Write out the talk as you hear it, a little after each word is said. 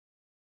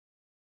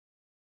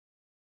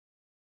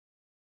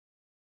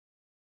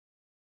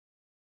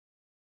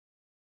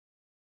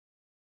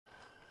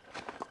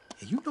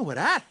You know what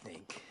I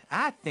think?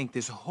 I think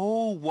this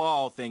whole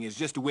wall thing is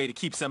just a way to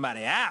keep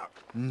somebody out.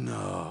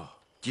 No.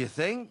 Do you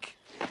think?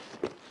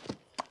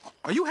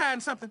 Are you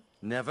hiding something?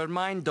 Never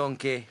mind,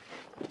 donkey.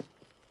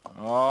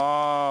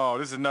 Oh,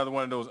 this is another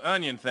one of those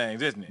onion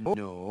things, isn't it?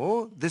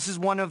 No, this is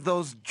one of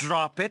those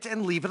drop it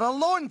and leave it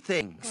alone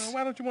things. Well,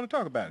 why don't you want to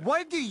talk about it?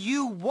 Why do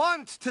you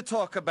want to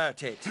talk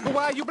about it? Well,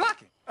 why are you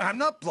blocking? I'm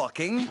not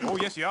blocking. Oh,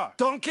 yes, you are.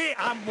 Donkey,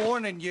 I'm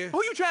warning you.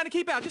 Who you trying to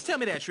keep out? Just tell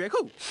me that, Shrek.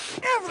 Who?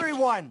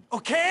 Everyone,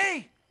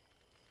 okay?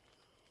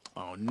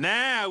 Oh,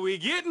 now we're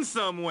getting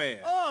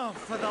somewhere. Oh,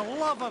 for the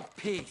love of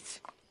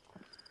Pete.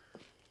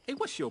 Hey,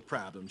 what's your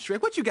problem,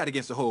 Shrek? What you got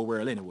against the whole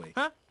world anyway,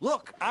 huh?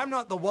 Look, I'm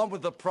not the one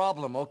with the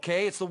problem,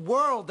 okay? It's the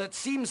world that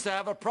seems to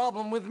have a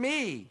problem with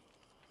me.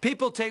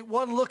 People take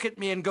one look at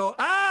me and go,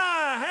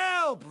 ah,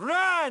 help,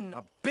 run!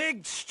 A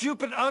big,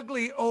 stupid,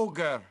 ugly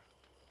ogre.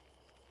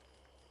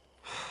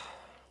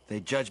 They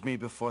judge me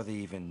before they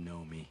even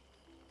know me.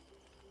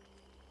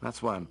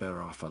 That's why I'm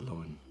better off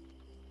alone.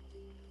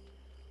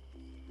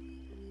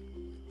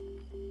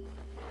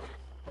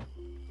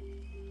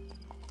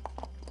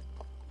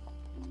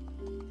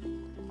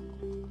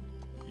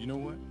 You know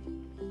what?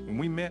 When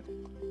we met,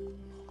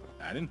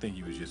 I didn't think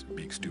you was just a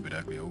big, stupid,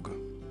 ugly ogre.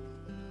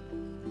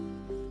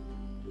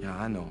 Yeah,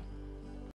 I know.